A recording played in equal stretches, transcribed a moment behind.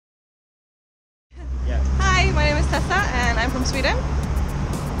I'm from Sweden.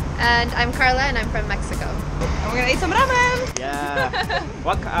 And I'm Carla, and I'm from Mexico. And we're gonna eat some ramen! Yeah.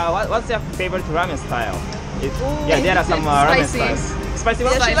 What's your favorite ramen style? Yeah, there are some ramen styles. Spicy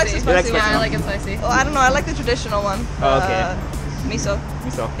one? Yeah, she likes the spicy one. Yeah, I like it spicy. Well, I don't know, I like the traditional one. Oh, okay. Miso.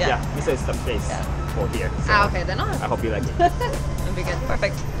 Miso? Yeah. Miso is the base for here. So Okay, then I hope you like it. It'll be good.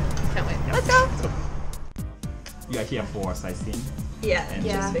 Perfect. Can't wait. Yeah. Let's go! You are here for sightseeing? Yeah,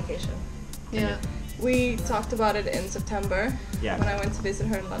 Yeah. just vacation. Yeah. We talked about it in September Yeah. when I went to visit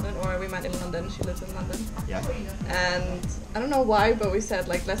her in London, or we met in London. She lives in London. Yeah. And I don't know why, but we said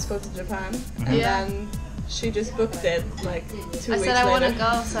like, let's go to Japan. And Yeah. then she just booked it like 2 weeks later. I said I want to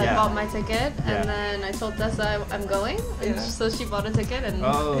go, so Yeah. I bought my ticket, Yeah. and then I told Tessa I'm going, and Yeah. so she bought a ticket, and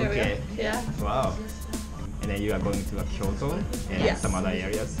Oh, There we go. okay. yeah. Wow. And then you are going to Kyoto and Yes. some other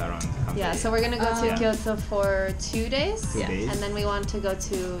areas around the country. Yeah, so we're gonna go to Yeah. Kyoto for 2 days, 2 days. and then we want to go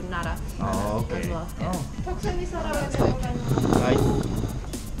to Nara Oh, as okay. well. Yeah. Oh. Right.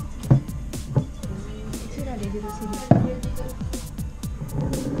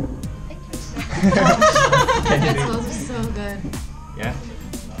 It smells so good. Yeah.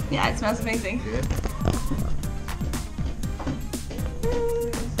 Yeah, it smells amazing. Good.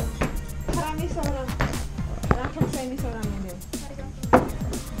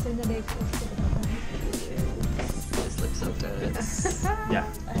 This looks so good. Yeah.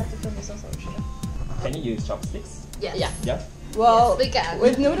 I have to film this also. Can you use chopsticks? Yes. Yeah. Yeah. Well, We can.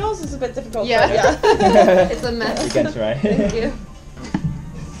 with noodles it's a bit difficult. Yeah. But yeah. It's a You mess. can try. Thank you.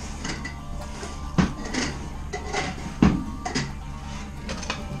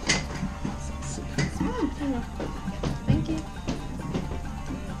 Thank you.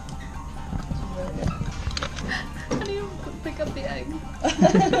 How do you pick up the egg?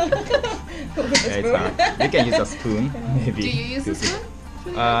 Yeah, it's hard. You can use a spoon, maybe. Do you use a spoon?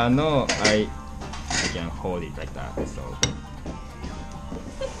 No, I can hold it like that. So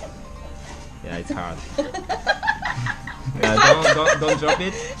yeah, it's hard. Yeah, don't drop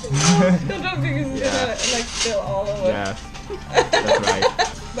it. Don't drop because it's Yeah. gonna like spill all over. Yeah, that's right.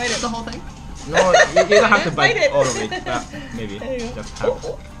 Bite it. The whole thing? No, you don't have to bite Bite it. all of it, but maybe There you go. just half.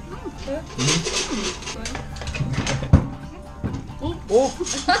 Oh,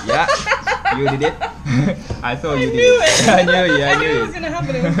 yeah, you did it. I thought you did knew it. it. I knew it. I knew it was it. gonna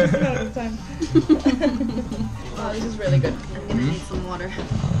happen. It was just a matter of time. Wow, this is really good. I'm gonna need some water.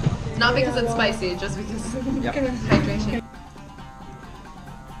 Not because it's spicy, just because Yep. hydration.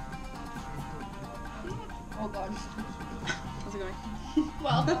 Oh god. How's it going?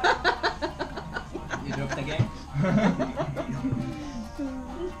 Well. You dropped again?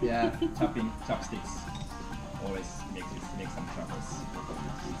 Yeah, chopsticks always make some troubles.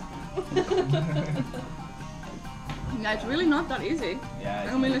 Yeah, it's really not that easy.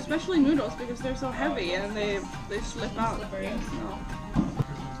 Yeah, I mean, especially noodles because they're so heavy and they slip out. Yeah.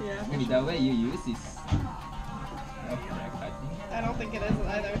 So, yeah. Maybe the way you use is not correct, I think. I don't think it is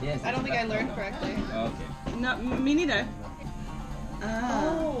either. Yes, I don't think I learned correctly. Okay. No, me neither.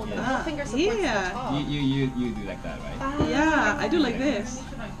 Oh, the Yeah. whole finger supports Yeah. the top. You do like that, right? Yeah, I do like this.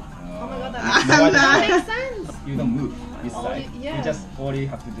 Oh my god, that makes sense. You don't move this Oh, side. yeah. You just all you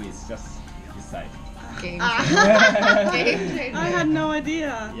have to do is just this side. Game I changer. had no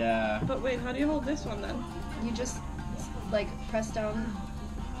idea. Yeah. But wait, how do you hold this one then? You just like press down.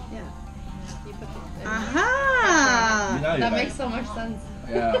 Yeah. You put the. Aha! You know That it, makes so much sense.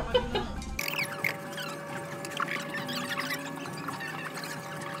 Yeah.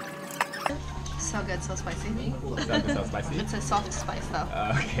 So good, so spicy. So spicy. It's a soft spice though.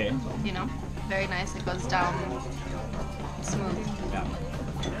 Okay. You know, very nice. It goes down smooth. Yeah.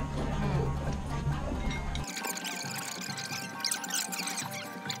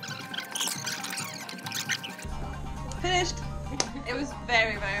 Finished. It was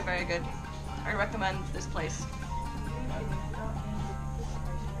very, very, very good. I recommend this place.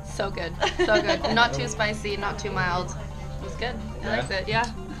 So good, so good. Not too spicy, not too mild. It was good. I Yeah. liked it. Yeah.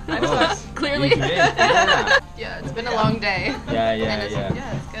 Oh, Clearly. you did. Yeah. Yeah, it's been a long day. Yeah, And it's, yeah.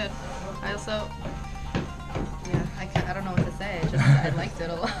 yeah, it's good. I also, yeah, I don't know what to say. It's just I liked it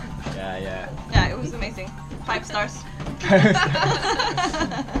a lot. Yeah. Yeah, it was amazing. 5 stars.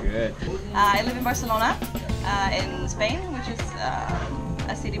 Good. I live in Barcelona, in Spain, which is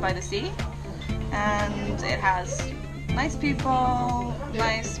a city by the sea, and it has nice people,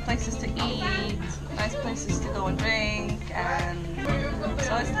 nice places to eat, nice places to go and drink, and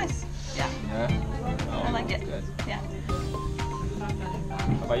so it's nice. Yeah, Yeah. I like it. Good. Yeah.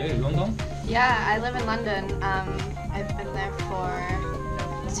 How about you? London? Yeah, I live in London. I've been there for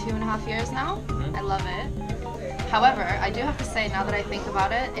 2.5 years now. I love it. However, I do have to say, now that I think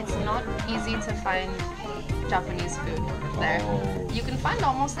about it, it's not easy to find Japanese food there. You can find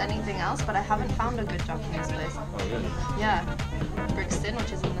almost anything else, but I haven't found a good Japanese place. Oh, really? Yeah, Brixton,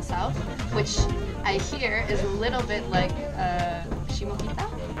 which is in the south, which I hear is a little bit like Shimokita,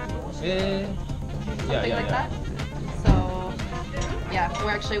 something like that. So yeah,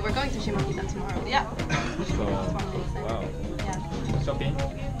 we're going to Shimokita tomorrow. Yeah. So, wow. Yeah. Shopping?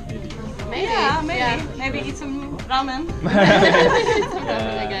 Maybe. Yeah, maybe. Yeah. Maybe eat some ramen. Some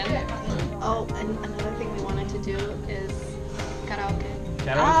ramen again. Oh, and another thing we wanted to do is karaoke.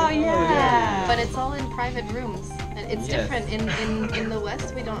 Oh yeah. But it's all in private rooms. And it's different in the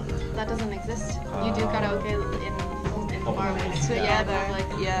West. That doesn't exist. You do karaoke in apartments Together. Like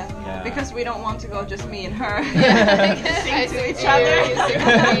Yeah. Because we don't want to go just me and her. sing to each other.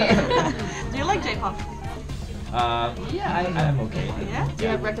 Sing Do you like J-pop? Yeah, I'm okay. Yeah. Do you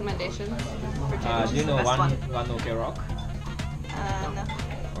have recommendations for J-pop? Do you know Best one OK Rock? No.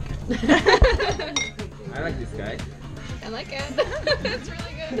 I like this guy. I like it. It's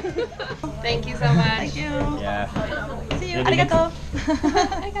really good. Thank you so much. Thank you. Yeah. See you. Maybe Arigato.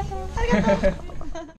 Arigato. Arigato.